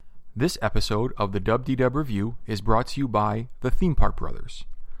This episode of the WDW Review is brought to you by the Theme Park Brothers.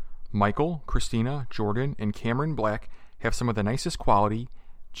 Michael, Christina, Jordan, and Cameron Black have some of the nicest quality,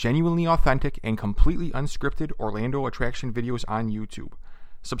 genuinely authentic, and completely unscripted Orlando attraction videos on YouTube.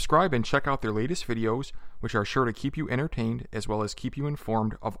 Subscribe and check out their latest videos, which are sure to keep you entertained as well as keep you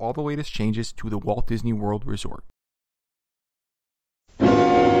informed of all the latest changes to the Walt Disney World Resort.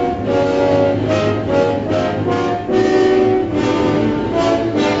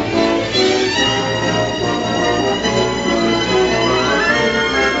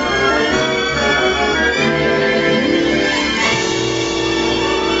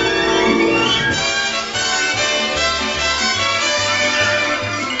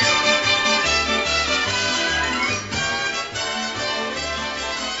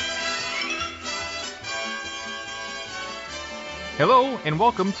 Hello, and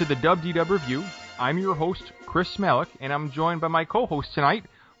welcome to the WDW Review. I'm your host, Chris Malick, and I'm joined by my co-host tonight,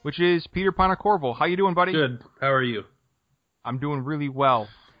 which is Peter Ponacorvo. How you doing, buddy? Good. How are you? I'm doing really well.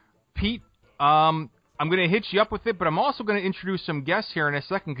 Pete, I'm going to hit you up with it, but I'm also going to introduce some guests here in a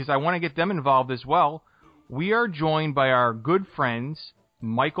second because I want to get them involved as well. We are joined by our good friends,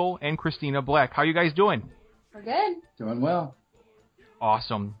 Michael and Christina Black. How you guys doing? We're good. Doing well.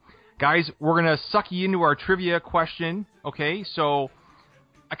 Awesome. Guys, we're going to suck you into our trivia question, okay? So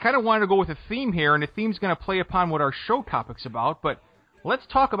I kind of wanted to go with a theme here, and the theme's going to play upon what our show topic's about, but let's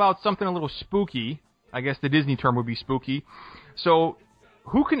talk about something a little spooky. I guess the Disney term would be spooky. So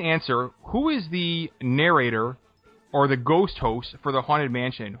who can answer, who is the narrator or the ghost host for the Haunted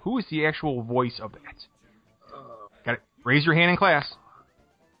Mansion? Who is the actual voice of that? Got it. Raise your hand in class.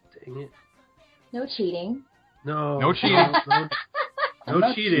 Dang it. No cheating. No cheating.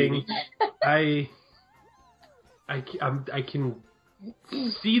 No cheating. I can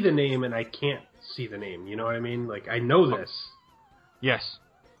see the name and I can't see the name. You know what I mean? Like, I know this. Yes.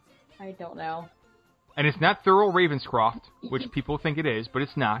 I don't know. And it's not Thurl Ravenscroft, which people think it is, but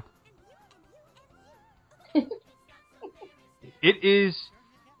it's not. It is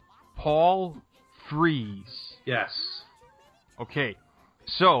Paul Frees. Yes. Okay.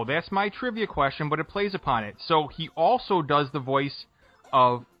 So, that's my trivia question, but it plays upon it. So, he also does the voice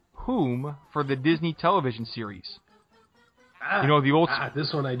of whom for the Disney television series? You know, the old...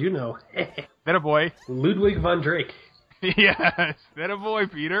 this one I do know. That a boy. Ludwig von Drake. Yes, that a boy,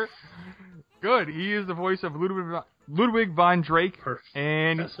 Peter. Good. He is the voice of Ludwig von Drake.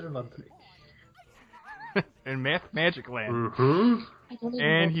 Professor von Drake. In Magic Land. Mm-hmm.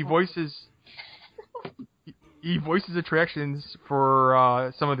 And he voices... He voices attractions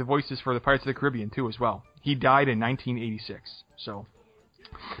for some of the voices for the Pirates of the Caribbean, too, as well. He died in 1986,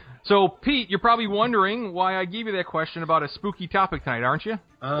 So, Pete, you're probably wondering why I gave you that question about a spooky topic tonight, aren't you?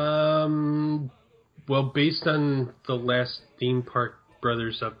 Well, based on the last Theme Park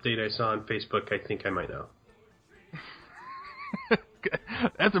Brothers update I saw on Facebook, I think I might know.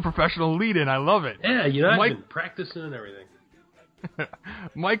 That's a professional lead-in. I love it. Yeah, you know, I've been practicing and everything.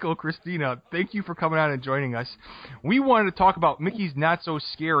 Michael, Christina, thank you for coming on and joining us. We wanted to talk about Mickey's Not So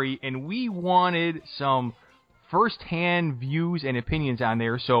Scary, and we wanted some first-hand views and opinions on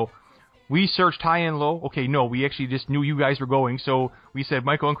there, so we searched high and low. Okay, no, we actually just knew you guys were going, so we said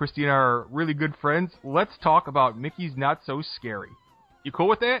Michael and Christina are really good friends. Let's talk about Mickey's Not So Scary. You cool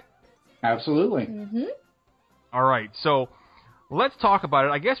with that? Absolutely. Mm-hmm. All right, so let's talk about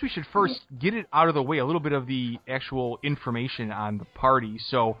it. I guess we should first get it out of the way, a little bit of the actual information on the party.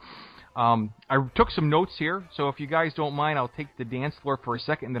 So I took some notes here, so if you guys don't mind, I'll take the dance floor for a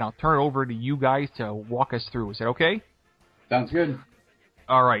second, and then I'll turn it over to you guys to walk us through. Is that okay? Sounds good.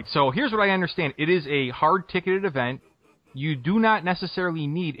 All right, so here's what I understand. It is a hard-ticketed event. You do not necessarily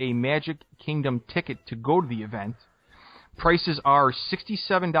need a Magic Kingdom ticket to go to the event. Prices are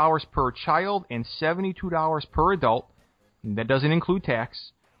 $67 per child and $72 per adult. That doesn't include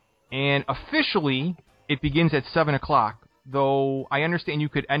tax. And officially, it begins at 7 o'clock, though I understand you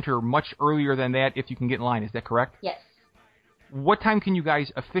could enter much earlier than that if you can get in line. Is that correct? Yes. What time can you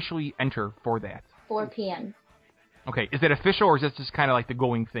guys officially enter for that? 4 p.m. Okay, is that official, or is that just kind of like the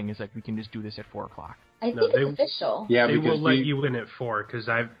going thing? Is like we can just do this at 4 o'clock? I think it's official. Yeah, they because will let you in at 4, because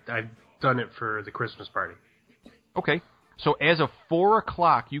I've done it for the Christmas party. Okay, so as of 4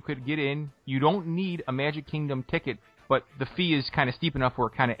 o'clock, you could get in. You don't need a Magic Kingdom ticket, but the fee is kind of steep enough where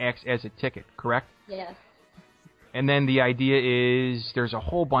it kind of acts as a ticket, correct? Yes. And then the idea is there's a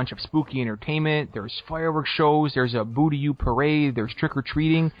whole bunch of spooky entertainment, there's fireworks shows, there's a Boo-to-You parade, there's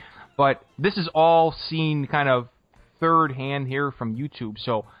trick-or-treating, but this is all seen kind of third hand here from YouTube,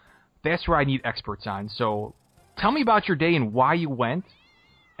 so that's where I need experts on. So tell me about your day and why you went,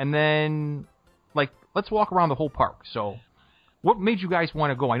 and then, like, let's walk around the whole park. So What made you guys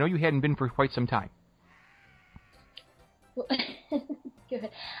want to go? I know you hadn't been for quite some time. Good.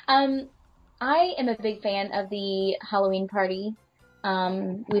 I am a big fan of the Halloween party.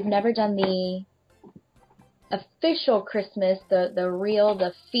 We've never done the official Christmas,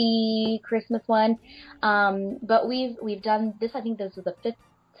 the fee Christmas one. But we've done this. I think this is the 5th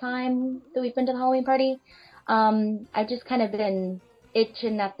time that we've been to the Halloween party. I've just kind of been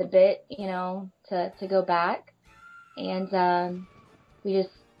itching at the bit, to go back, and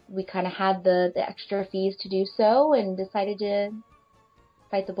we kind of had the extra fees to do so, and decided to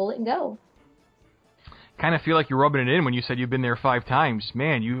bite the bullet and go. Kind of feel like you're rubbing it in when you said you've been there 5 times.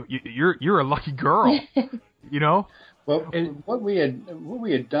 Man, you're a lucky girl. Well, and what we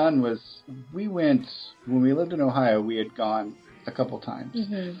had done was we went when we lived in Ohio. We had gone a couple times,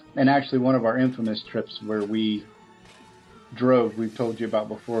 and actually one of our infamous trips where we drove. We've told you about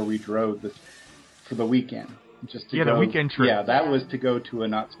before. We drove for the weekend. Just to go, the weekend trip. Yeah, that was to go to a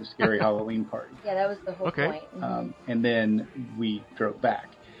not so scary Halloween party. Yeah, that was the whole point. And then we drove back.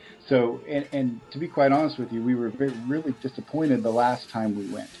 So, and to be quite honest with you, we were really disappointed the last time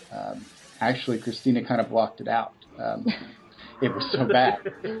we went. Actually, Christina kind of blocked it out. It was so bad.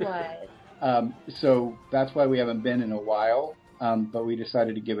 It was. So that's why we haven't been in a while. But we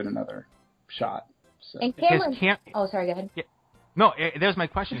decided to give it another shot. So. And Cameron. Oh, sorry. Go ahead. Yeah. No, that was my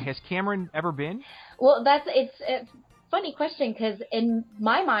question. Has Cameron ever been? Well, it's a funny question because in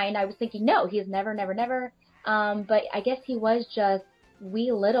my mind I was thinking no, he's never. But I guess he was just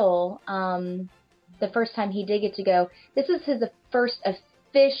wee little. The first time he did get to go. This is his first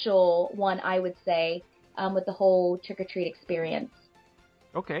official one, I would say, with the whole trick or treat experience.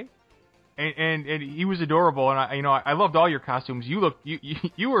 Okay. And he was adorable, and I loved all your costumes.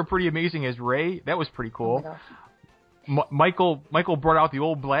 You were pretty amazing as Ray. That was pretty cool. Oh my gosh. Michael brought out the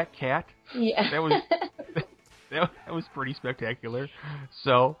old black cat. Yeah. That was pretty spectacular.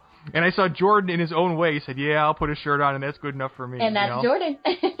 So, and I saw Jordan in his own way said, "Yeah, I'll put a shirt on, and that's good enough for me." And that's Jordan.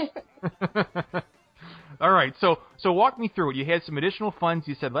 All right. So walk me through it. You had some additional funds.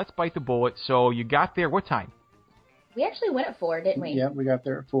 You said, "Let's bite the bullet." So you got there. What time? We actually went at 4, didn't we? Yeah, we got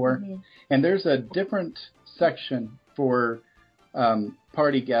there at 4. And there's a different section for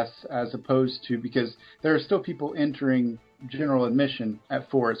party guests as opposed to, because there are still people entering general admission at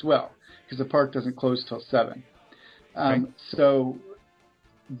 4 as well, because the park doesn't close till 7. Okay. So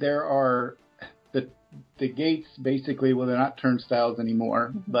there are the gates basically, well, they're not turnstiles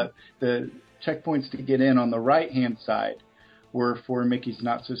anymore, but the checkpoints to get in on the right-hand side were for Mickey's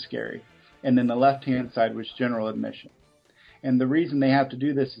Not So Scary. And then the left-hand side was general admission. And the reason they have to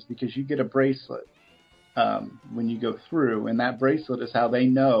do this is because you get a bracelet when you go through, and that bracelet is how they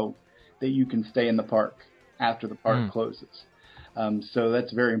know that you can stay in the park after the park closes. So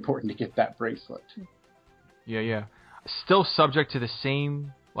that's very important to get that bracelet. Yeah. Still subject to the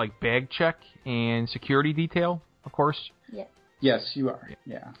same bag check and security detail, of course? Yeah. Yes, you are.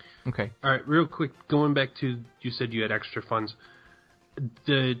 Yeah. Okay. All right, real quick, going back to, you said you had extra funds.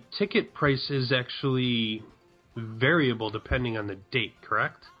 The ticket price is actually variable depending on the date,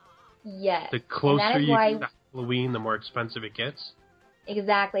 correct? Yes. The closer you get to Halloween, the more expensive it gets?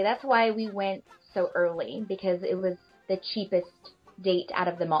 Exactly. That's why we went so early, because it was the cheapest date out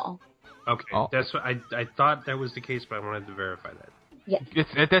of them all. Okay. That's what I thought that was the case, but I wanted to verify that. Yes.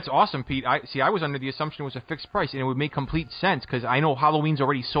 That's awesome, Pete. I was under the assumption it was a fixed price, and it would make complete sense because I know Halloween's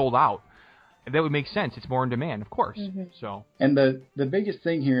already sold out. That would make sense. It's more in demand, of course. So. And the biggest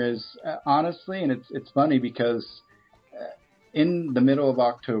thing here is, honestly, and it's funny because in the middle of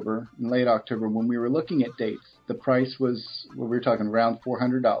October, in late October, when we were looking at dates, the price was, we were talking around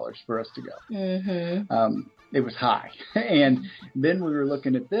 $400 for us to go. It was high. And then we were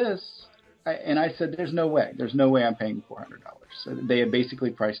looking at this, and I said, there's no way I'm paying $400. So they had basically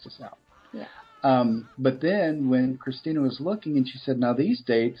priced us out. Yeah. But then when Christina was looking, and she said, now these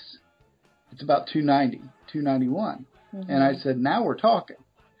dates, it's about $290, $291. And I said, now we're talking.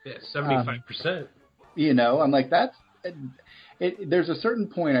 Yeah, 75%. I'm like, that's there's a certain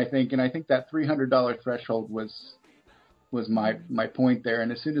point, I think, and I think that $300 threshold was my point there.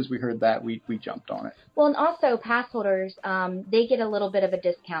 And as soon as we heard that, we jumped on it. Well, and also pass holders, they get a little bit of a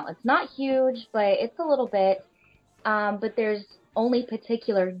discount. It's not huge, but it's a little bit. But there's only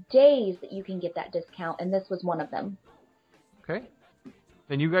particular days that you can get that discount, and this was one of them. Okay.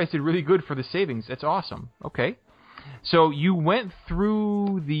 Then you guys did really good for the savings. That's awesome. Okay. So you went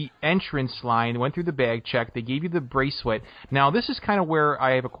through the entrance line, went through the bag check. They gave you the bracelet. Now, this is kind of where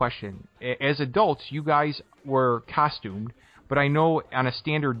I have a question. As adults, you guys were costumed, but I know on a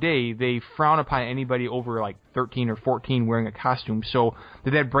standard day, they frown upon anybody over 13 or 14 wearing a costume. So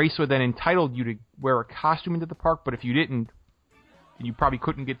did that bracelet then entitle you to wear a costume into the park? But if you didn't, and you probably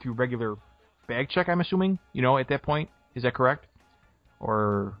couldn't get through regular bag check, I'm assuming, at that point. Is that correct?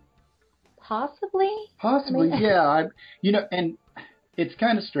 Or Possibly, yeah. And it's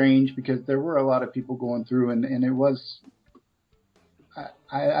kind of strange because there were a lot of people going through, and it was,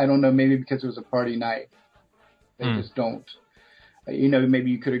 I don't know, maybe because it was a party night. They just don't. Maybe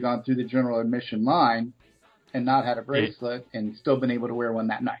you could have gone through the general admission line and not had a bracelet and still been able to wear one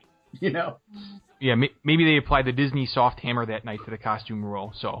that night, Yeah, maybe they applied the Disney soft hammer that night to the costume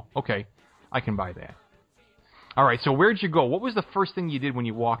rule. So, okay, I can buy that. All right, so where'd you go? What was the first thing you did when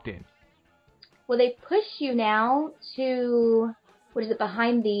you walked in? Well, they push you now to,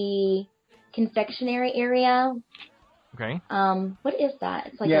 behind the confectionery area. Okay. What is that?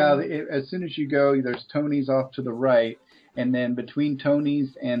 It's like as soon as you go, there's Tony's off to the right, and then between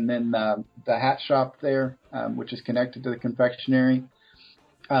Tony's and then the hat shop there, which is connected to the confectionery.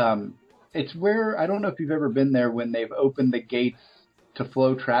 It's where, I don't know if you've ever been there when they've opened the gates to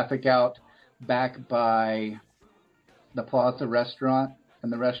flow traffic out back by the Plaza Restaurant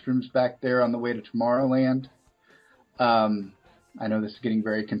and the restrooms back there on the way to Tomorrowland. I know this is getting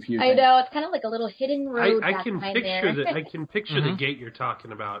very confusing. I know, it's kind of like a little hidden road. I can picture the gate you're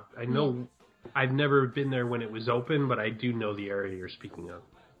talking about. I know I've never been there when it was open, but I do know the area you're speaking of.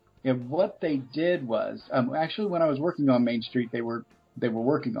 Yeah, what they did was, actually when I was working on Main Street, they were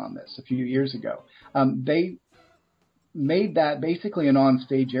working on this a few years ago. They made that basically an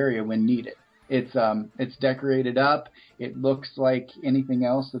on-stage area when needed. It's decorated up. It looks like anything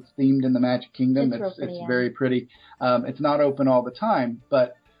else that's themed in the Magic Kingdom. It's very pretty. It's not open all the time,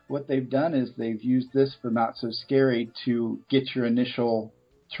 but what they've done is they've used this for Not So Scary to get your initial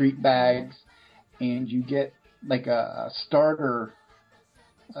treat bags, and you get like a starter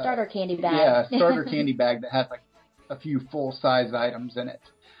candy bag. Yeah, a starter candy bag that has like a few full-size items in it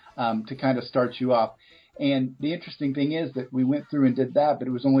to kind of start you off. And the interesting thing is that we went through and did that, but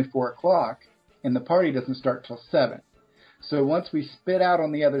it was only 4 o'clock, and the party doesn't start till 7. So once we spit out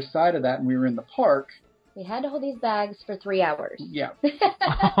on the other side of that and we were in the park... We had to hold these bags for 3 hours. Yeah.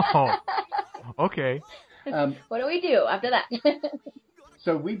 Oh, okay. What do we do after that?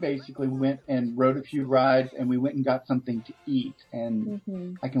 So we basically went and rode a few rides, and we went and got something to eat. And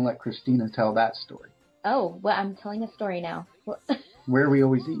I can let Christina tell that story. Oh, well, I'm telling a story now. Where we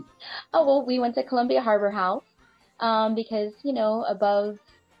always eat. Oh, well, we went to Columbia Harbor House because, above,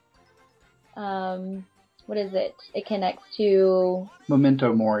 what is it? It connects to...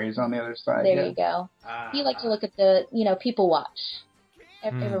 Memento Mori is on the other side. There you go. You like to look at the, people watch.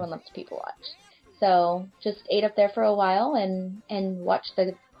 Everyone loves to people watch. So just ate up there for a while and watched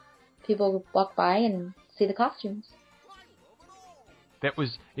the people walk by and see the costumes. That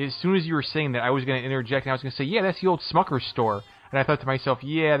was, as soon as you were saying that, I was going to interject, and I was going to say, yeah, that's the old Smucker's store. And I thought to myself,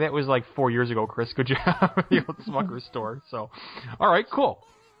 yeah, that was like 4 years ago, Chris. Good job. The old Smucker's store. So, all right, cool.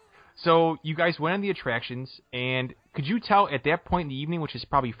 So you guys went on the attractions, and could you tell at that point in the evening, which is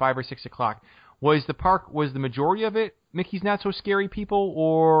probably 5 or 6 o'clock, was the majority of it Mickey's Not So Scary people,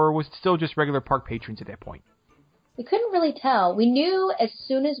 or was it still just regular park patrons at that point? We couldn't really tell. We knew as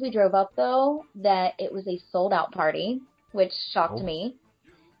soon as we drove up, though, that it was a sold-out party, which shocked me.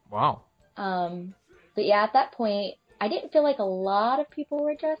 Wow. But yeah, at that point, I didn't feel like a lot of people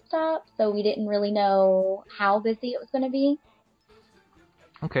were dressed up, so we didn't really know how busy it was going to be.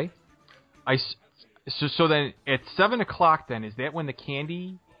 Okay. So then at 7 o'clock then, is that when the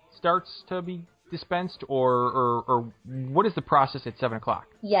candy starts to be dispensed, or what is the process at 7 o'clock?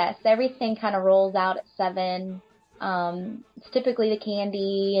 Yes, everything kind of rolls out at 7. It's typically the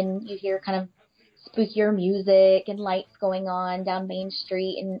candy, and you hear kind of spookier music and lights going on down Main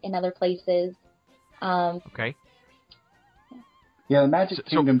Street and other places. Okay. Yeah, the Magic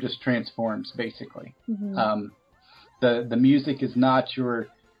Kingdom just transforms, basically. Mm-hmm. The music is not your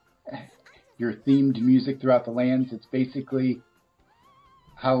themed music throughout the lands. It's basically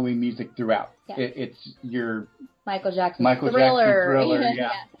Halloween music throughout. Yeah. It's your Michael Jackson Thriller.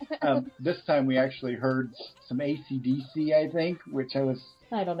 Yeah. This time we actually heard some AC/DC, I think, which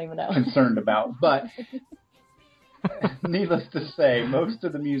I don't even know, concerned about. But needless to say, most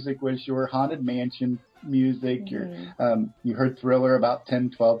of the music was your Haunted Mansion music. Mm-hmm. You heard Thriller about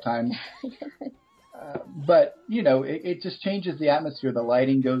 10, 12 times. But, it just changes the atmosphere. The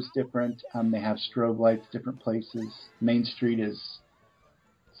lighting goes different. They have strobe lights, different places. Main Street is...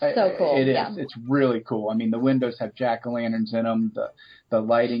 So cool. It is. Yeah. It's really cool. I mean, the windows have jack-o'-lanterns in them. The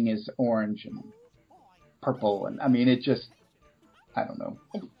lighting is orange and purple. And, I mean, it just... I don't know.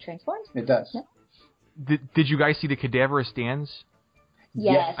 It transforms. It does. Yeah. Did you guys see the cadaverous stands?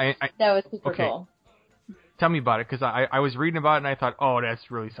 Yes. That was super cool. Tell me about it, because I was reading about it, and I thought, oh, that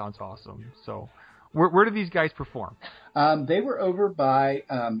really sounds awesome. So, Where do these guys perform? They were over by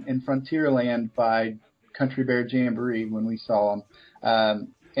in Frontierland by Country Bear Jamboree when we saw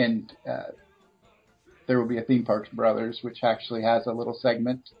them, and there will be a Theme Parks Brothers, which actually has a little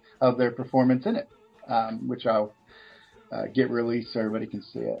segment of their performance in it, which I'll get released so everybody can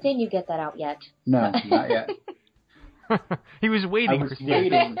see it. Didn't you get that out yet? No, not yet. He was waiting. I was Christina.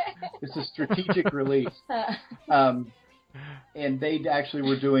 waiting. It's a strategic release. And they actually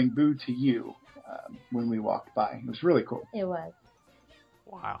were doing Boo to You when we walked by. It was really cool. It was.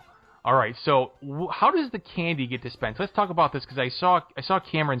 Wow. All right. So, how does the candy get dispensed? Let's talk about this because I saw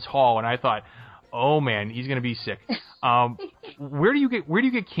Cameron's haul and I thought, oh man, he's gonna be sick. Where do you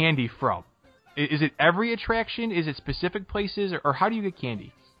get candy from? Is it every attraction? Is it specific places, or how do you get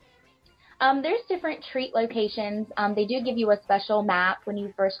candy? There's different treat locations. They do give you a special map when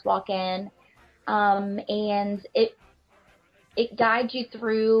you first walk in, and it guides you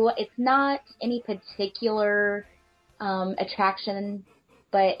through. It's not any particular attraction,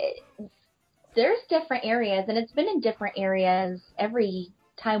 but there's different areas, and it's been in different areas every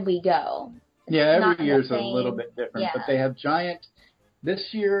time we go. Yeah, every year is a little bit different, but they have giant. This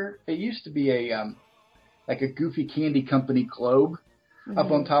year, it used to be a like a Goofy Candy Company globe up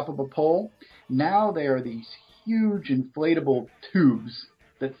on top of a pole. Now they are these huge inflatable tubes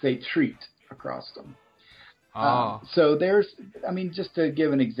that say treat across them. So there's, I mean, just to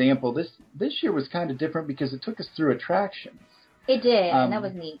give an example, this year was kind of different because it took us through attractions. It did, and that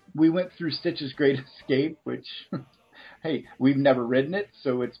was neat. We went through Stitch's Great Escape, which, hey, we've never ridden it,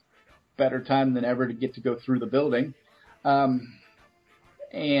 so it's better time than ever to get to go through the building.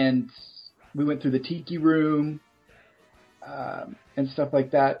 And we went through the Tiki Room and stuff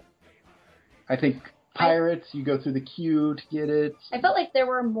like that. I think Pirates, you go through the queue to get it. I felt like there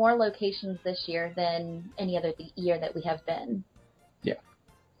were more locations this year than any other year that we have been. Yeah.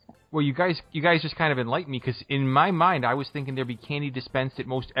 Well, you guys just kind of enlightened me because in my mind I was thinking there'd be candy dispensed at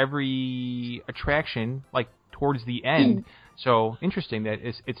most every attraction, like towards the end. So interesting that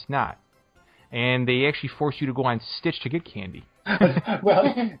it's not. And they actually force you to go on Stitch to get candy.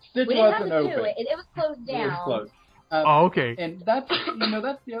 Well, Stitch we wasn't didn't have to open. do it. It was closed down. It was closed. Oh, okay. And that's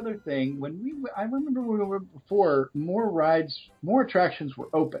that's the other thing. I remember when we were before, more rides, more attractions were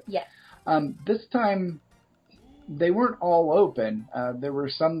open. Yes. This time, they weren't all open. There were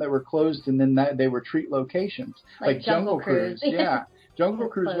some that were closed, and then they were treat locations, like Jungle Cruise. Yeah, Jungle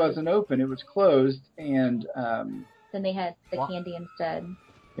Cruise wasn't open; it was closed, and then they had the candy instead.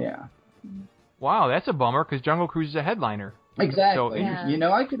 Yeah. Wow, that's a bummer because Jungle Cruise is a headliner. Exactly.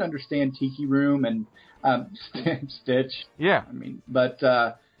 So, I could understand Tiki Room and Stitch. Yeah. I mean, but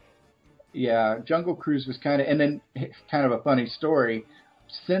Jungle Cruise was kind of a funny story.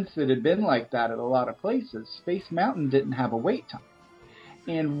 Since it had been like that at a lot of places, Space Mountain didn't have a wait time.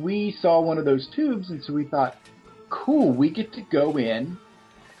 And we saw one of those tubes, and so we thought, cool, we get to go in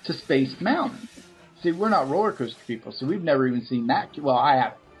to Space Mountain. See, we're not roller coaster people, so we've never even seen that. Well, I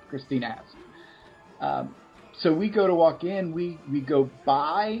haven't. Christina has. So we go to walk in, we go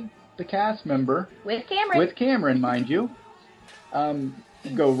by the cast member. With Cameron, mind you.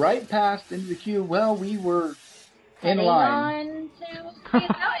 Go right past into the queue. Well, we were in line. On to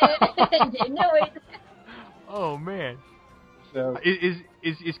Space Mountain. Didn't know it. Oh, man. So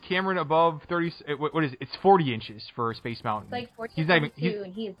Is Cameron above 30? What is it? It's 40 inches for Space Mountain. It's like 40 he's not even,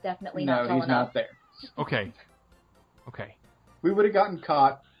 and he is definitely not tall he's enough. not there. Okay. We would have gotten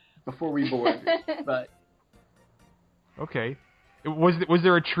caught before we boarded, but okay. Was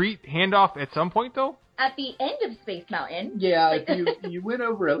there a treat handoff at some point though? At the end of Space Mountain. Yeah, if you went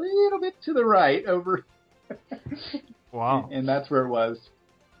over a little bit to the right, over. Wow. And that's where it was.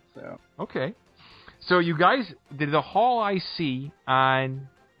 So. Okay. So you guys, the haul I see on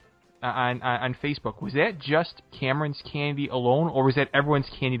Facebook, was that just Cameron's candy alone, or was that everyone's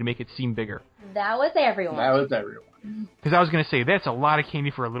candy to make it seem bigger? That was everyone. Because I was going to say, that's a lot of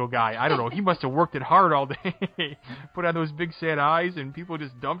candy for a little guy. I don't know. He must have worked it hard all day. Put on those big sad eyes, and people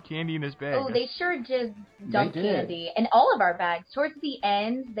just dump candy in his bag. Oh, they sure just dump candy. And all of our bags, towards the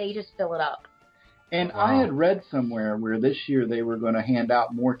end, they just fill it up. And I had read somewhere where this year they were going to hand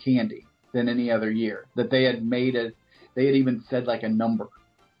out more candy than any other year. That they had they had even said like a number.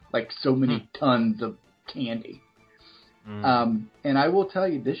 Like so many tons of candy. And I will tell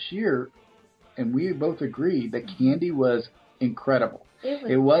you, this year, and we both agree, the candy was incredible.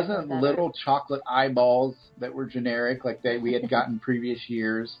 It wasn't little chocolate eyeballs that were generic like we had gotten previous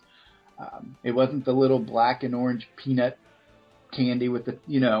years. It wasn't the little black and orange peanut candy with the,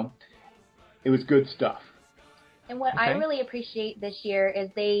 it was good stuff. And what I really appreciate this year is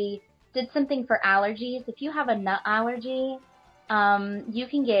they did something for allergies. If you have a nut allergy, you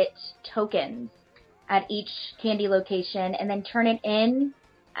can get tokens at each candy location, and then turn it in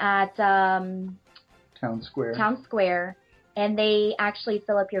at Town Square. And they actually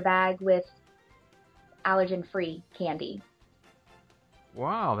fill up your bag with allergen-free candy.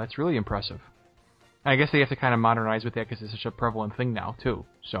 Wow, that's really impressive. I guess they have to kind of modernize with that because it's such a prevalent thing now, too.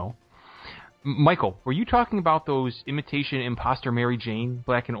 So, Michael, were you talking about those imitation imposter Mary Jane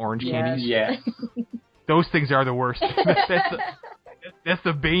black and orange candies? Yeah. Those things are the worst. That's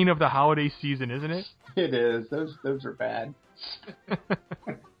the bane of the holiday season, isn't it? It is. Those are bad.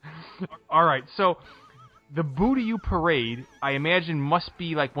 All right, so the Boo to You parade, I imagine, must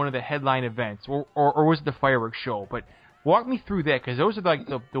be like one of the headline events, or was it the fireworks show? But walk me through that, because those are like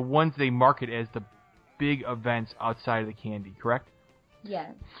the ones they market as the big events outside of the candy, correct? Yeah.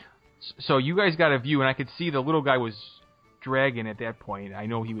 So you guys got a view, and I could see the little guy was dragging at that point. I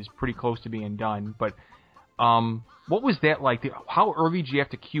know he was pretty close to being done, but what was that like? How early did you have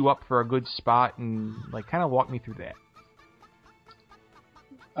to queue up for a good spot, and like kind of walk me through that?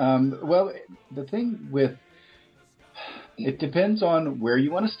 Well, the thing with it depends on where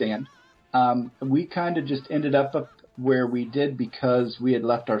you want to stand. We kind of just ended up where we did because we had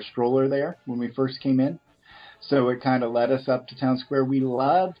left our stroller there when we first came in. So it kind of led us up to Town Square. We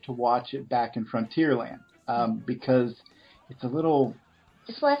love to watch it back in Frontierland because it's a little...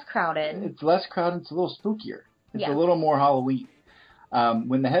 It's less crowded. It's less crowded. It's a little spookier. It's a little more Halloween.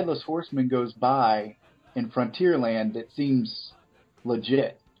 When the Headless Horseman goes by in Frontierland, it seems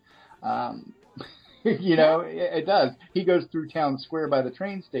legit. You know, it does. He goes through Town Square by the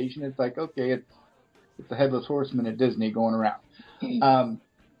train station. It's like, okay, it's the Headless Horseman at Disney going around.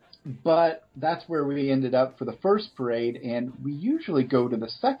 But that's where we ended up for the first parade, and we usually go to the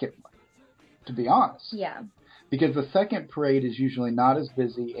second one, to be honest. Yeah. Because the second parade is usually not as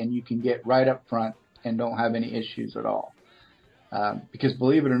busy, and you can get right up front and don't have any issues at all. Because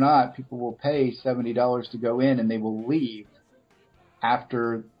believe it or not, people will pay $70 to go in, and they will leave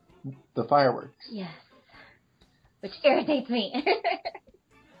after the fireworks. Yes. Which irritates me.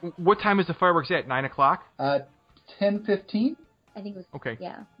 What time is the fireworks at? 9 o'clock? 10:15. I think it was... Okay.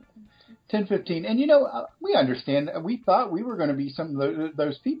 Yeah. 10:15. And, you know, we understand. We thought we were going to be some of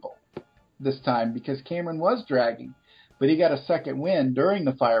those people this time because Cameron was dragging. But he got a second win during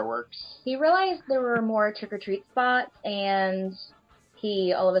the fireworks. He realized there were more trick-or-treat spots, and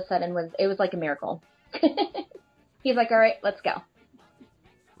he all of a sudden it was like a miracle. He's like, all right, let's go.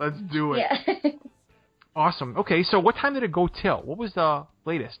 Let's do it. Yeah. Awesome. Okay, so what time did it go till? What was the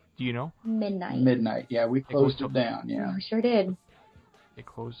latest? Do you know? Midnight. Yeah. We closed it down, yeah. We sure did. It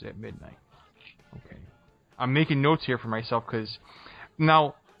closed at midnight. Okay. I'm making notes here for myself because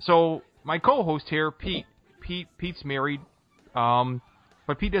now, so my co-host here, Pete's married,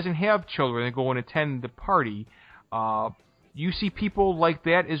 but Pete doesn't have children that go and attend the party. You see people like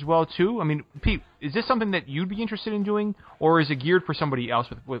that as well too? I mean, Pete, is this something that you'd be interested in doing, or is it geared for somebody else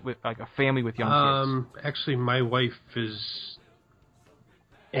with like a family with young kids? Actually, my wife is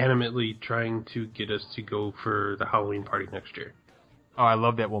animately trying to get us to go for the Halloween party next year. Oh, I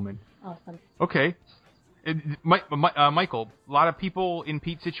love that woman. Awesome. Okay. Michael, a lot of people in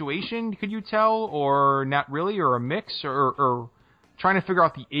Pete's situation, could you tell, or not really, or a mix, or trying to figure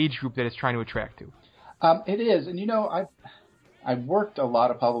out the age group that it's trying to attract to? It is, and you know, I've worked a lot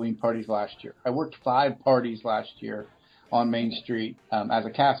of Halloween parties last year. I worked 5 parties last year on Main Street as a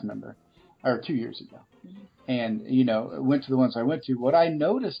cast member, or 2 years ago. And, you know, went to the ones I went to. What I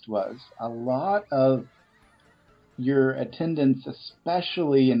noticed was a lot of your attendance,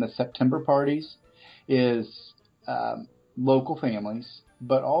 especially in the September parties, is local families,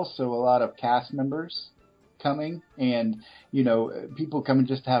 but also a lot of cast members coming and, you know, people coming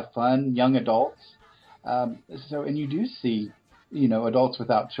just to have fun, young adults. And you do see, you know, adults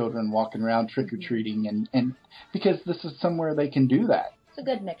without children walking around trick-or-treating and because this is somewhere they can do that. It's a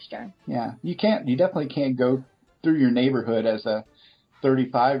good mixture. Yeah. You definitely can't go through your neighborhood as a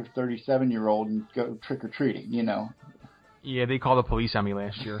 35 or 37-year-old and go trick-or-treating, you know. Yeah, they called the police on me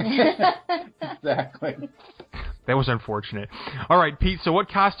last year. Exactly. That was unfortunate. All right, Pete, so what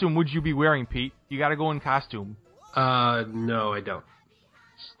costume would you be wearing, Pete? You got to go in costume. No, I don't.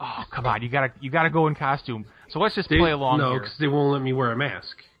 Oh, come on. You gotta go in costume. So let's just play along here. No, because they won't let me wear a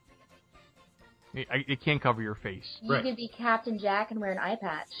mask. It can't cover your face. You could be Captain Jack and wear an eye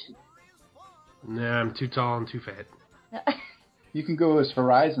patch. Nah, I'm too tall and too fat. You can go as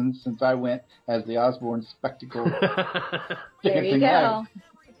Horizon, since I went as the Osborne Spectacle. There you go.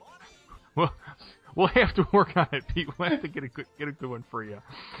 Well, we'll have to work on it, Pete. We'll have to get a good one for you.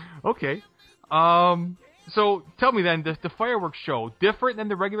 Okay. So tell me then, the fireworks show different than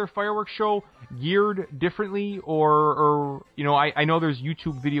the regular fireworks show, geared differently, or you know, I know there's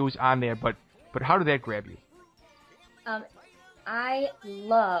YouTube videos on there, but But how did that grab you? I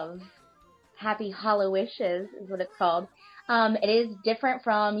love Happy Hollow Wishes is what it's called. It is different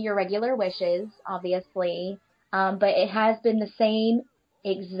from your regular wishes, obviously, but it has been the same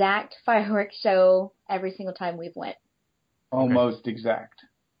exact fireworks show every single time we've went. Almost exact.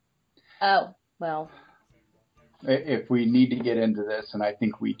 Oh, well. If we need to get into this, and I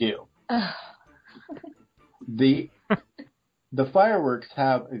think we do. The fireworks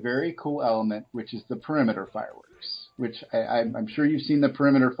have a very cool element, which is the perimeter fireworks, which I'm sure you've seen the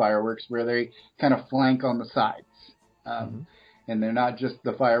perimeter fireworks where they kind of flank on the sides. And they're not just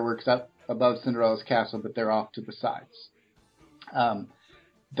the fireworks up above Cinderella's castle, but they're off to the sides.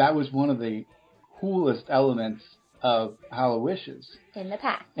 That was one of the coolest elements of Hollow Wishes. In the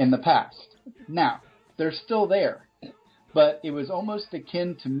past. Now, they're still there. But it was almost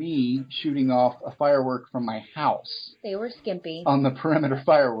akin to me shooting off a firework from my house. They were skimpy. On the perimeter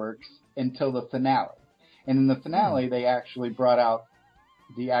fireworks until the finale. And in the finale, they actually brought out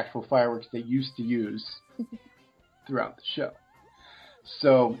the actual fireworks they used to use throughout the show.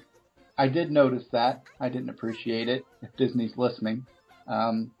 So I did notice that. I didn't appreciate it. If Disney's listening.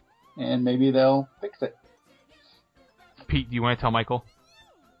 And maybe they'll fix it. Pete, do you want to tell Michael?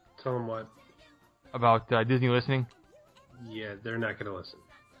 Tell him what? About Disney listening? Yeah, they're not going to listen.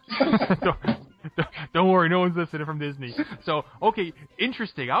 Don't worry, no one's listening from Disney. So, okay,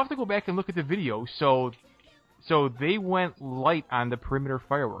 interesting. I'll have to go back and look at the video. So they went light on the perimeter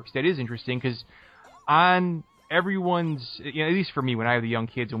fireworks. That is interesting because on everyone's, at least for me, when I have the young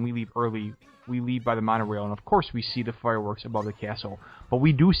kids and we leave early, we leave by the monorail, and of course we see the fireworks above the castle. But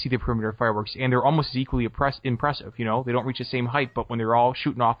we do see the perimeter fireworks, and they're almost as equally impressive. They don't reach the same height, but when they're all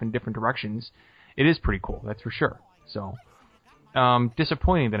shooting off in different directions, it is pretty cool. That's for sure. So,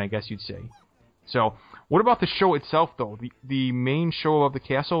 disappointing then, I guess you'd say. So, what about the show itself, though? The main show of the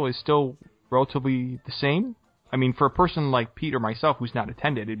castle is still relatively the same? I mean, for a person like Pete or myself who's not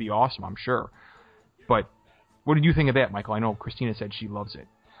attended, it'd be awesome, I'm sure. But what did you think of that, Michael? I know Christina said she loves it.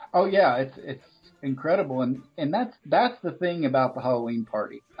 Oh, yeah, it's incredible. And that's the thing about the Halloween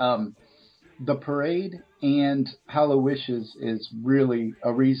party. The parade and Hollow Wishes is really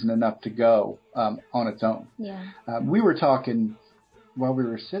a reason enough to go on its own. Yeah. We were talking while we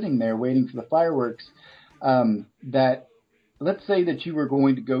were sitting there waiting for the fireworks that let's say that you were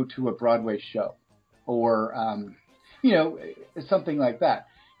going to go to a Broadway show or, something like that.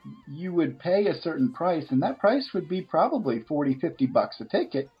 You would pay a certain price, and that price would be probably $40-50 a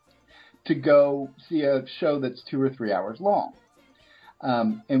ticket to go see a show that's 2 or 3 hours long.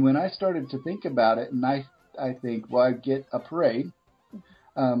 And when I started to think about it, and I think, well, I get a parade,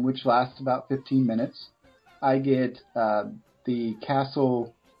 which lasts about 15 minutes. I get the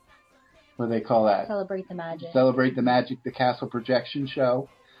castle, what do they call that? Celebrate the Magic, the castle projection show.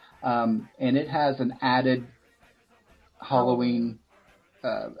 And it has an added Halloween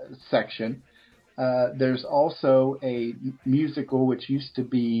section. There's also a musical, which used to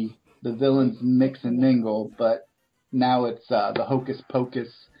be the Villains Mix and Mingle, but now it's the Hocus Pocus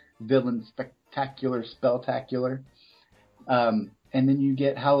Villain Spectacular Spelltacular. And then you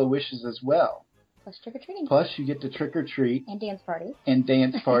get Hollow Wishes as well. Plus trick-or-treating. Plus you get to trick-or-treat. And dance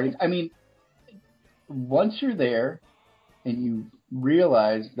parties. I mean, once you're there and you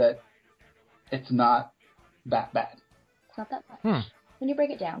realize that it's not that bad. It's not that much. When you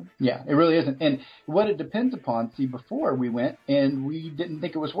break it down. Yeah, it really isn't. And what it depends upon, before we went, and we didn't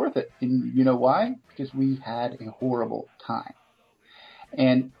think it was worth it. And you know why? Because we had a horrible time.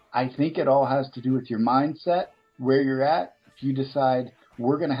 And I think it all has to do with your mindset, where you're at. If you decide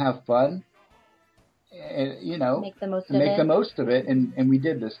we're going to have fun, make the most of it, and we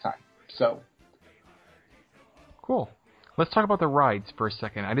did this time. So. Cool. Let's talk about the rides for a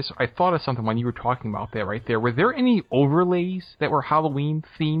second. I thought of something when you were talking about that right there. Were there any overlays that were Halloween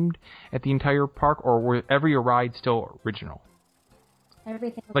themed at the entire park, or were every ride still original?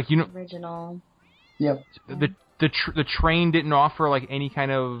 Everything was original. Yep. The train didn't offer like any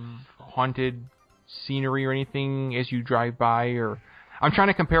kind of haunted scenery or anything as you drive by, or I'm trying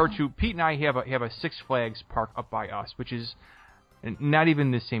to compare it to Pete and I have a Six Flags park up by us, which is not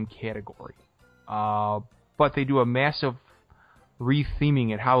even the same category. But they do a massive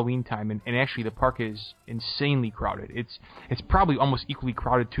re-theming at Halloween time, and actually the park is insanely crowded. It's probably almost equally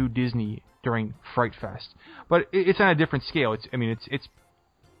crowded to Disney during Fright Fest, but it's on a different scale. It's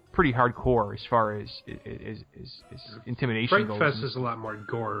pretty hardcore as far as intimidation goes. Fright Fest is a lot more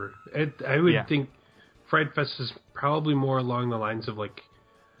gore. I would think Fright Fest is probably more along the lines of like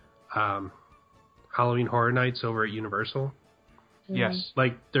Halloween Horror Nights over at Universal. Yes.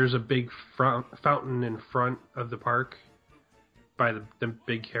 Like, there's a big fountain in front of the park by the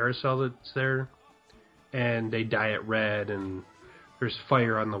big carousel that's there, and they dye it red, and there's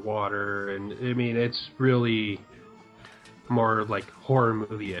fire on the water, and I mean, it's really more like horror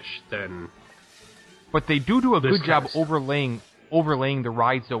movie-ish than. But they do a good job kind of overlaying the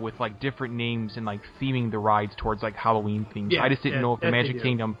rides though with like different names and like theming the rides towards like Halloween themes. Yeah, I just didn't know if the Magic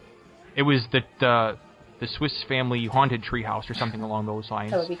Kingdom, it was the Swiss Family Haunted Treehouse or something along those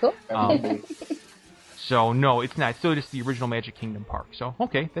lines. That would be cool. So no, it's not. It's still just the original Magic Kingdom park. So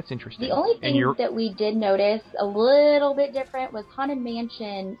okay, that's interesting. The only thing that we did notice a little bit different was Haunted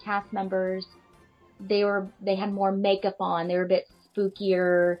Mansion cast members. They had more makeup on. They were a bit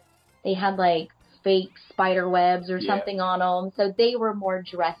spookier. They had like fake spider webs or something on them, so they were more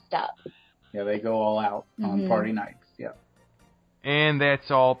dressed up. Yeah, they go all out on party nights. Yeah. And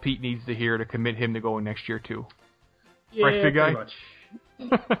that's all Pete needs to hear to commit him to going next year too. Yeah, right, big guy? Pretty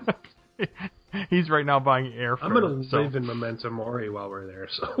much. He's right now buying airfare. I'm gonna live in Memento Mori while we're there,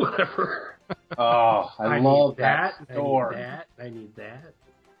 so whatever. Oh, I love that store. I need that.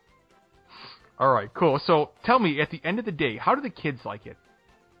 All right, cool. So tell me, at the end of the day, how do the kids like it?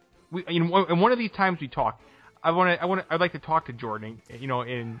 And one of these times we talk, I'd like to talk to Jordan,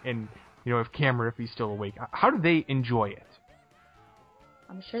 and if Cameron, if he's still awake, how do they enjoy it?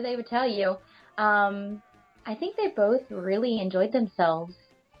 I'm sure they would tell you. I think they both really enjoyed themselves.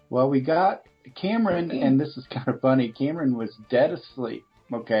 Well, we got Cameron, and this is kind of funny. Cameron was dead asleep,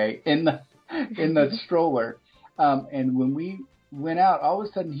 okay, in the stroller, and when we went out, all of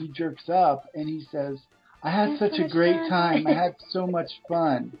a sudden he jerks up and he says, "I had such a great time. I had so much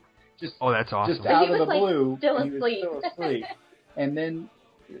fun." That's awesome. Just out of the like blue, still he was still asleep. And then,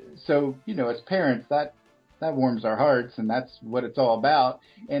 so as parents, that warms our hearts, and that's what it's all about.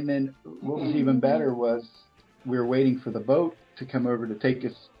 And then, what was even better was we were waiting for the boat to come over to take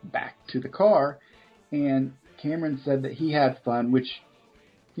us back to the car, and Cameron said that he had fun, which,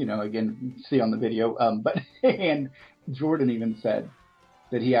 again, see on the video. And Jordan even said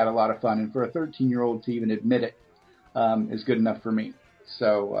that he had a lot of fun, and for a 13-year-old to even admit it is good enough for me.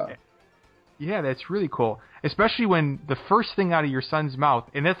 So. Yeah, that's really cool. Especially when the first thing out of your son's mouth,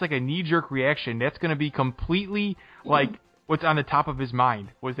 and that's like a knee-jerk reaction, that's going to be completely like what's on the top of his mind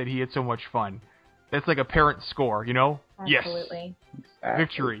was that he had so much fun. That's like a parent score, Absolutely. Yes.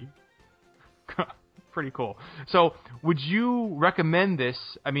 Victory. Pretty cool. So would you recommend this?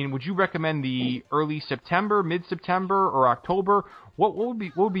 I mean, would you recommend the early September, mid-September, or October? What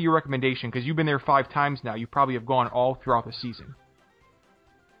would be your recommendation? Because you've been there 5 times now. You probably have gone all throughout the season.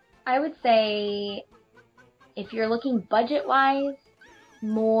 I would say if you're looking budget-wise,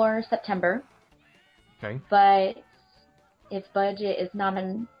 more September. Okay. But if budget is not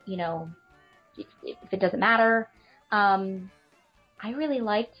if it doesn't matter, I really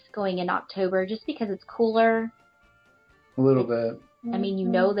liked going in October just because it's cooler. A little bit. I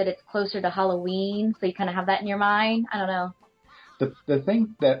mean, that it's closer to Halloween, so you kind of have that in your mind. I don't know. The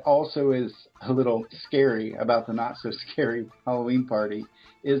thing that also is a little scary about the not so scary Halloween party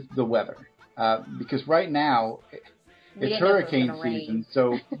is the weather. Because right now it's hurricane season,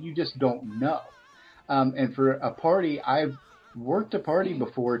 so you just don't know. And for a party, I've worked a party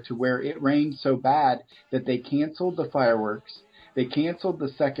before to where it rained so bad that they canceled the fireworks, they canceled the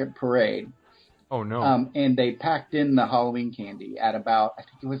second parade. Oh no! And they packed in the Halloween candy at about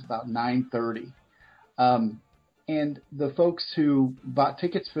 9:30. And the folks who bought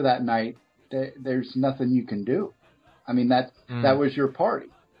tickets for that night, there's nothing you can do. I mean, that was your party.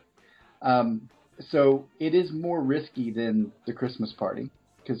 So it is more risky than the Christmas party,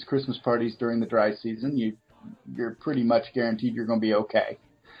 because Christmas parties during the dry season, you're pretty much guaranteed you're going to be okay.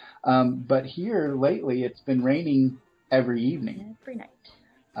 But here lately, it's been raining every evening. Every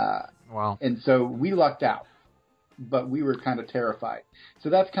night. Wow. And so we lucked out, but we were kind of terrified. So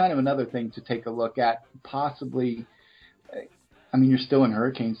that's kind of another thing to take a look at. Possibly, I mean, you're still in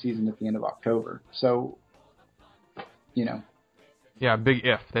hurricane season at the end of October. So, Yeah, big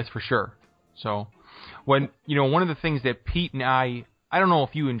if, that's for sure. So, when, one of the things that Pete and I don't know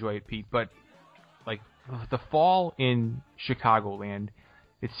if you enjoy it, Pete, but like the fall in Chicagoland,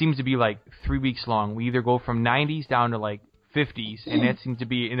 it seems to be like 3 weeks long. We either go from 90s down to like 50s, and that seems to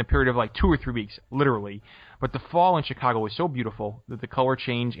be in a period of like 2 or 3 weeks, literally. But the fall in Chicago is so beautiful that the color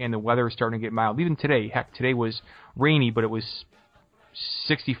change and the weather is starting to get mild. Even today, heck, today was rainy, but it was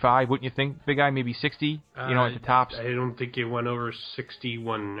 65, wouldn't you think, big guy? Maybe 60, at the tops. I don't think it went over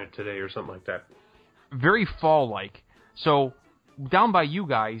 61 today or something like that. Very fall-like. So, down by you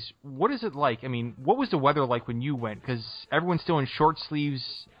guys, what is it like? I mean, what was the weather like when you went? Because everyone's still in short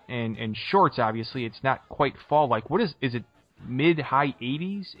sleeves and shorts, obviously. It's not quite fall-like. Is it mid-high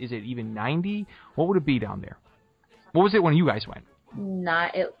 80s? Is it even 90? What would it be down there? What was it when you guys went?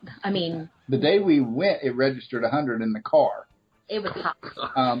 not. I mean, the day we went, it registered 100 in the car. it was hot.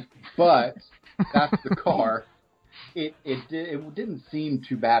 But that's the car. It didn't seem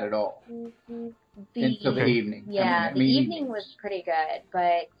too bad at all until the evening. Yeah, the evening was pretty good,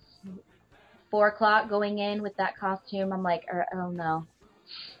 but 4:00 going in with that costume, I'm like, oh no,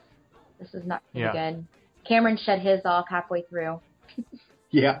 this is not really good. Cameron shed his off halfway through.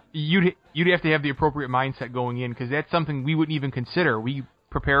 Yeah, you'd have to have the appropriate mindset going in, because that's something we wouldn't even consider. We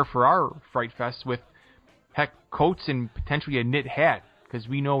prepare for our Fright Fest with coats and potentially a knit hat, because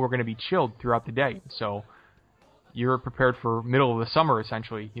we know we're going to be chilled throughout the day. So you're prepared for middle of the summer,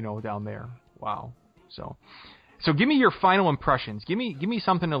 essentially, down there. Wow. So give me your final impressions. Give me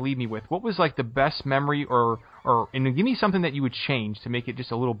something to leave me with. What was like the best memory, and give me something that you would change to make it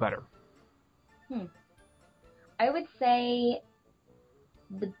just a little better. I would say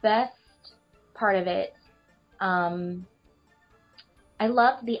the best part of it, I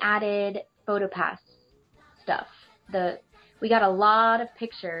loved the added PhotoPass stuff. We got a lot of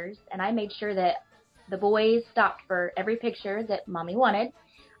pictures, and I made sure that the boys stopped for every picture that Mommy wanted.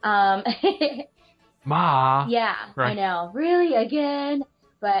 Ma. Yeah, right. I know. Really, again?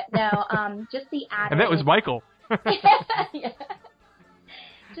 But no, just the added... And that was Michael. Yeah.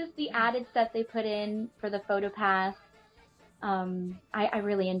 Just the added stuff they put in for the PhotoPass. I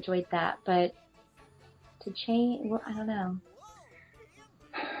really enjoyed that, but to change, well, I don't know.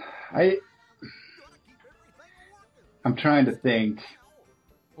 I'm trying to think.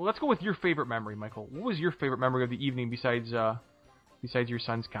 Well, let's go with your favorite memory, Michael. What was your favorite memory of the evening besides your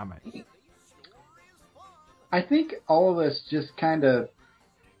son's comment? I think all of us just kind of...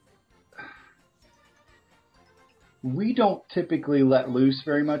 We don't typically let loose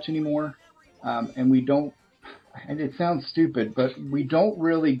very much anymore, and we don't... And it sounds stupid, but we don't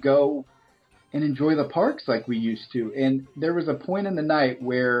really go and enjoy the parks like we used to. And there was a point in the night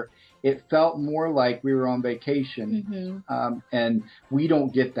where it felt more like we were on vacation, and we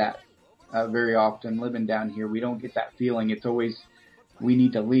don't get that very often living down here. We don't get that feeling. It's always, we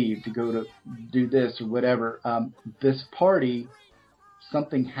need to leave to go to do this or whatever. This party,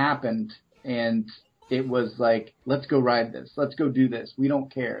 something happened, and it was like, let's go ride this. Let's go do this. We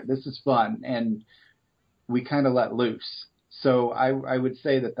don't care. This is fun. And we kind of let loose. So I would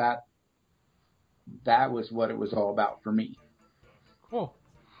say that was what it was all about for me. Cool.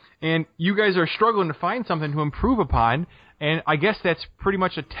 And you guys are struggling to find something to improve upon, and I guess that's pretty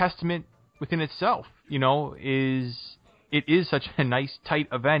much a testament within itself. It is such a nice, tight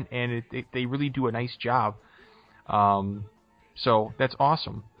event, and they really do a nice job. So that's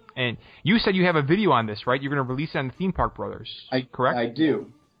awesome. And you said you have a video on this, right? You're going to release it on the Theme Park Brothers, correct? I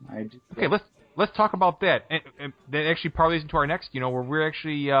do. Okay, let's talk about that. And that actually parlays into our next, where we're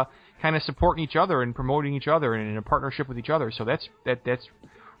actually kind of supporting each other and promoting each other and in a partnership with each other. So that's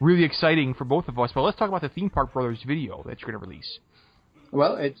really exciting for both of us. But let's talk about the Theme Park Brothers video that you're going to release.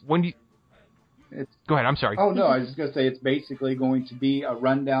 Well, go ahead. I'm sorry. Oh no, I was just going to say it's basically going to be a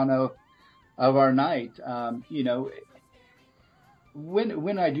rundown of our night.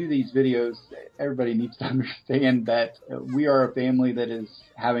 When I do these videos, everybody needs to understand that we are a family that is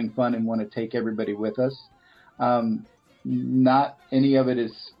having fun and want to take everybody with us. Not any of it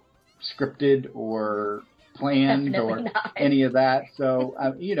is scripted or planned or any of that. So,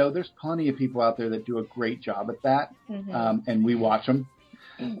 there's plenty of people out there that do a great job at that, and we watch them.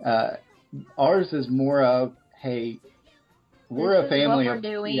 Ours is more of, hey, we're a family of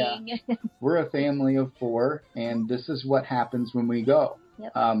we're a family of 4, and this is what happens when we go.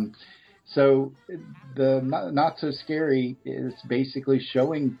 Yep. So the not so scary is basically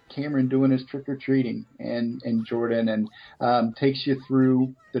showing Cameron doing his trick or treating and Jordan, and takes you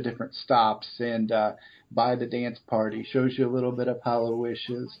through the different stops and by the dance party, shows you a little bit of Hollow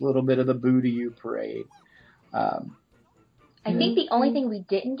Wishes, a little bit of the Boo to You parade. I think the only thing we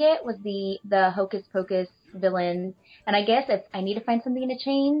didn't get was the Hocus Pocus villain. And I guess if I need to find something to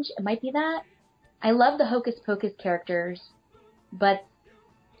change, it might be that. I love the Hocus Pocus characters, but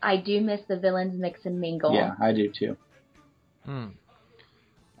I do miss the villains mix and mingle. Yeah, I do too.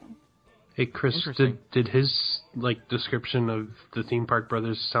 Hey, Chris, did his description of the Theme Park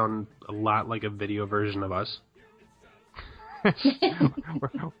Brothers sound a lot like a video version of us?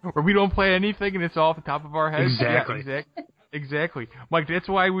 Where we don't play anything and it's all off the top of our heads. Exactly. Yeah, exactly. Mike, that's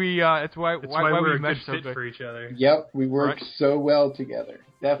why we we're we a mesh good so fit good for each other. Yep, we work so well together.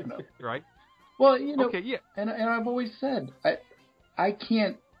 Definitely. Right. Well, and I've always said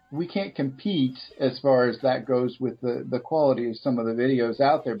we can't compete as far as that goes with the quality of some of the videos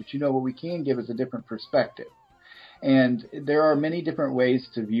out there, but what we can give is a different perspective. And there are many different ways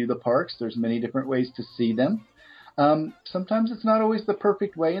to view the parks. There's many different ways to see them. Sometimes it's not always the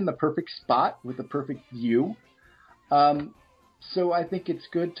perfect way in the perfect spot with the perfect view. So I think it's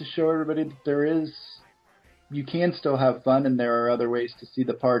good to show everybody that you can still have fun, and there are other ways to see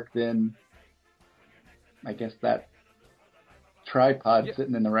the park than, I guess, that tripod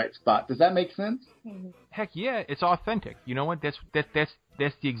sitting in the right spot. Does that make sense? Heck yeah, it's authentic. You know what? That's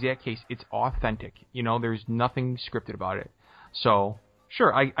the exact case. It's authentic. There's nothing scripted about it. So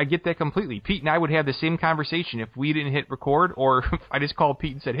sure, I get that completely. Pete and I would have the same conversation if we didn't hit record, or if I just called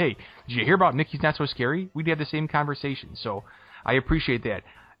Pete and said, "Hey, did you hear about Mickey's Not So Scary?" We'd have the same conversation. So I appreciate that.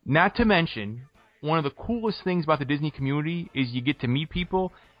 Not to mention, one of the coolest things about the Disney community is you get to meet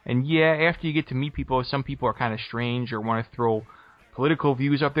people. And yeah, after you get to meet people, some people are kind of strange or want to throw political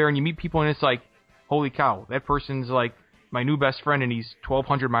views up there, and you meet people and it's like, holy cow, that person's like my new best friend and he's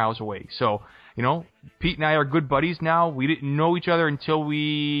 1,200 miles away. So, Pete and I are good buddies now. We didn't know each other until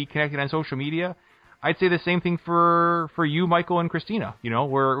we connected on social media. I'd say the same thing for you, Michael, and Christina.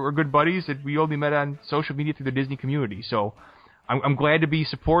 We're good buddies, and we only met on social media through the Disney community. So I'm glad to be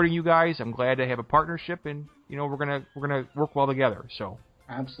supporting you guys. I'm glad to have a partnership, and we're gonna work well together. So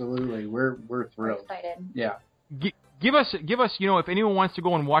absolutely, we're thrilled. We're excited. Yeah. Give us, if anyone wants to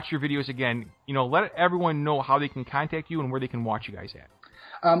go and watch your videos again, let everyone know how they can contact you and where they can watch you guys at.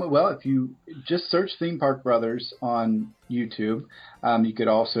 Well, if you just search Theme Park Brothers on YouTube, you could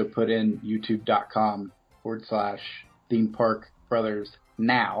also put in youtube.com/Theme Park Brothers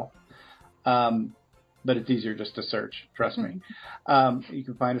now. But it's easier just to search, trust me. You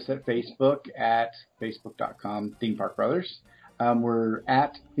can find us at Facebook at facebook.com Theme Park Brothers. We're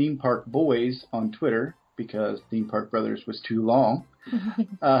at Theme Park Boys on Twitter, because Theme Park Brothers was too long.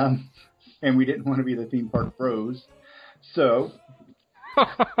 And we didn't want to be the Theme Park Bros. So.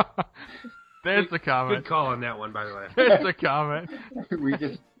 That's a comment. Good call on that one, by the way. That's a comment. We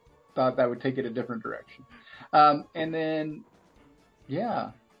just thought that would take it a different direction. And then,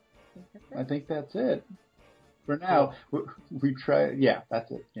 yeah, I think that's it. For now, we try. Yeah,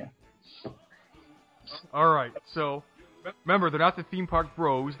 that's it. Yeah. All right. So. Remember, they're not the Theme Park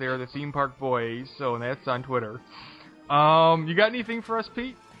Bros. They're the Theme Park Boys, so that's on Twitter. You got anything for us,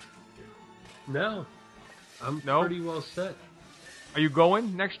 Pete? No. I'm pretty well set. Are you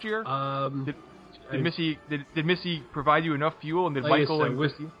going next year? Did Missy provide you enough fuel, and did Michael and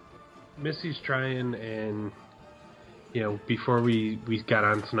Christy? Missy's trying, and before we got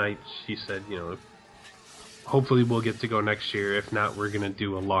on tonight, she said, hopefully we'll get to go next year. If not, we're gonna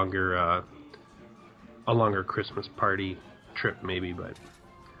do a longer Christmas party trip, maybe. But okay.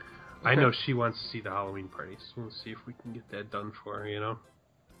 I know she wants to see the Halloween party, so we'll see if we can get that done for her.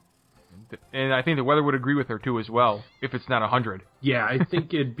 And I think the weather would agree with her too, as well. If it's not 100. Yeah, I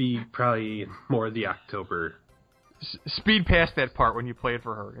think it'd be probably more the October. Speed past that part when you play it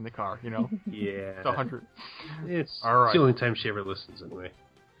for her in the car, Yeah. It's 100. It's all right. It's the only time she ever listens, anyway.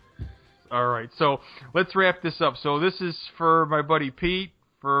 All right, so let's wrap this up. So this is for my buddy Pete,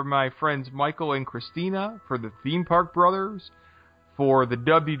 for my friends Michael and Christina, for the Theme Park Brothers, for the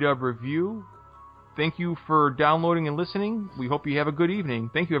WW Review. Thank you for downloading and listening. We hope you have a good evening.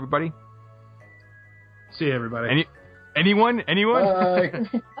 Thank you, everybody. See you, everybody. Anyone? Bye.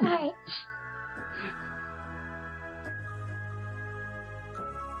 Bye.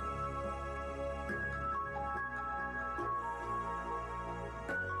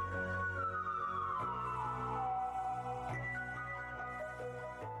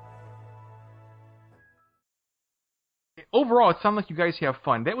 Overall, it sounds like you guys have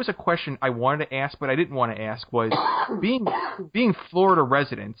fun. That was a question I wanted to ask, but I didn't want to ask, was being Florida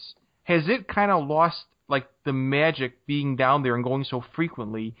residents, has it kind of lost like the magic being down there and going so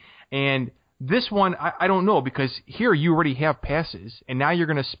frequently? And this one, I don't know, because here you already have passes, and now you're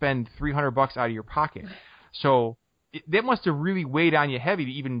going to spend $300 out of your pocket. So that must have really weighed on you heavy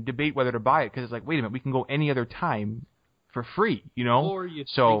to even debate whether to buy it, because it's like, wait a minute, we can go any other time for free, Or you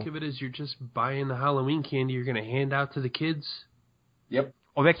think of it as you're just buying the Halloween candy you're going to hand out to the kids. Yep.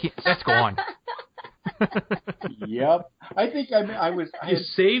 Oh, that's gone. Yep. I think You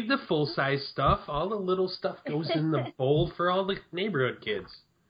save the full-size stuff. All the little stuff goes in the bowl for all the neighborhood kids.